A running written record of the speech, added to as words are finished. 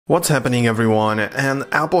What's happening, everyone? And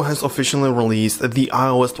Apple has officially released the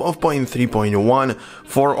iOS 12.3.1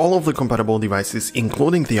 for all of the compatible devices,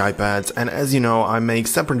 including the iPads, and as you know, I make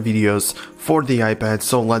separate videos for the iPad,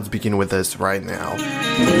 so let's begin with this right now.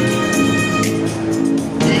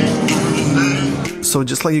 So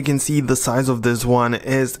just like you can see, the size of this one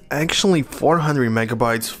is actually 400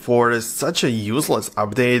 megabytes for such a useless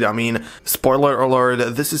update. I mean, spoiler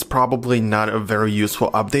alert, this is probably not a very useful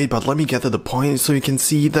update, but let me get to the point. So you can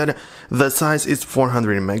see that the size is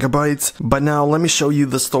 400 megabytes. But now let me show you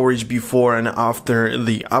the storage before and after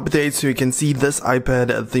the update. So you can see this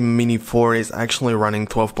iPad, the Mini 4, is actually running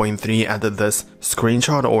 12.3 at this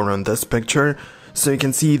screenshot or on this picture. So you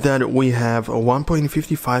can see that we have 1.55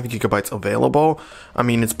 gigabytes available. I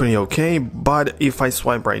mean, it's pretty okay, but if I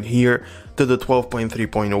swipe right here to the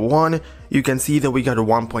 12.3.1, you can see that we got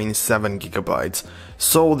 1.7 gigabytes.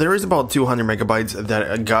 So there is about 200 megabytes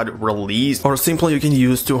that got released, or simply you can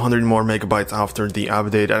use 200 more megabytes after the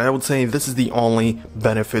update, and I would say this is the only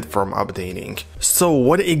benefit from updating. So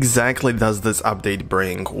what exactly does this update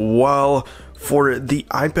bring? Well, for the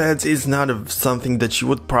iPads, it's not something that you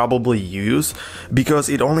would probably use because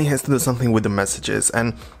it only has to do something with the messages,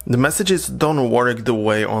 and the messages don't work the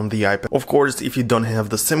way on the iPad. Of course, if you don't have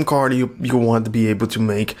the SIM card, you want to be able to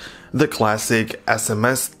make the classic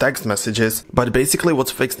SMS text messages, but basically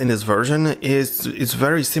what's fixed in this version is it's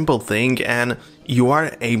very simple thing, and you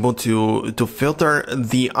are able to filter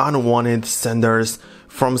the unwanted senders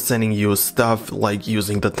from sending you stuff like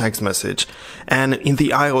using the text message. And in the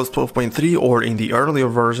iOS 12.3 or in the earlier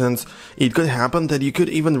versions, it could happen that you could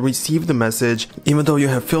even receive the message even though you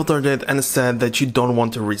have filtered it and said that you don't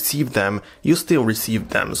want to receive them, you still receive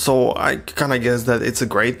them. So I kinda guess that it's a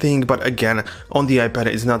great thing, but again, on the iPad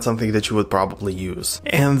it's not something that you would probably use.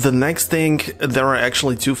 And the next thing, there are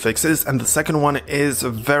actually two fixes, and the second one is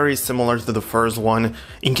very similar to the first one.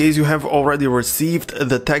 In case you have already received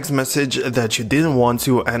the text message that you didn't want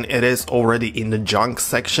to, and it is already in the junk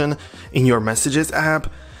section in your messages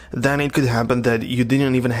app, then it could happen that you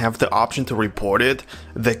didn't even have the option to report it.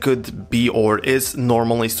 That could be, or is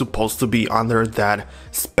normally supposed to be, under that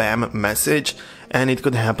spam message, and it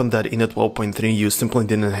could happen that in the 12.3 you simply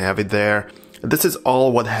didn't have it there. This is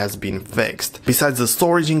all what has been fixed. Besides the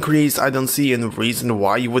storage increase, I don't see any reason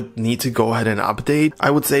why you would need to go ahead and update.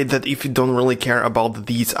 I would say that if you don't really care about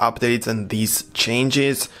these updates and these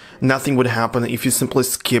changes, nothing would happen if you simply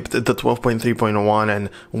skipped the 12.3.1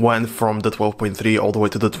 and went from the 12.3 all the way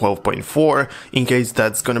to the 12.4, in case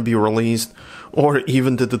that's gonna be released, or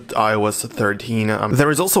even to the iOS 13. There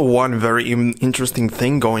is also one very interesting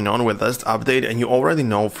thing going on with this update, and you already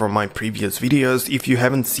know from my previous videos. If you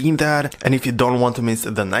haven't seen that, and if you don't want to miss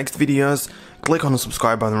the next videos, click on the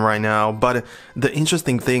subscribe button right now. But the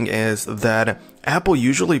interesting thing is that Apple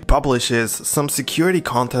usually publishes some security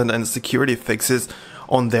content and security fixes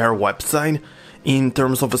on their website in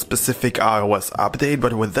terms of a specific iOS update,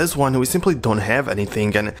 but with this one we simply don't have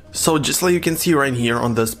anything. And so just like you can see right here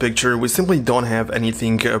on this picture, we simply don't have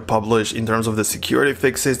anything published in terms of the security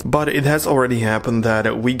fixes, but it has already happened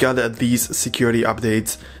that we got these security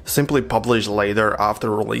updates simply published later after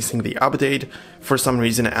releasing the update. For some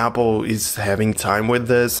reason Apple is having time with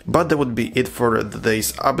this, but that would be it for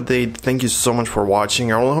today's update. Thank you so much for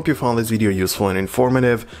watching. I really hope you found this video useful and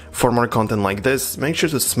informative. For more content like this, make sure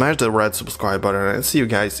to smash the red subscribe button, and see you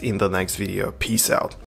guys in the next video. Peace out.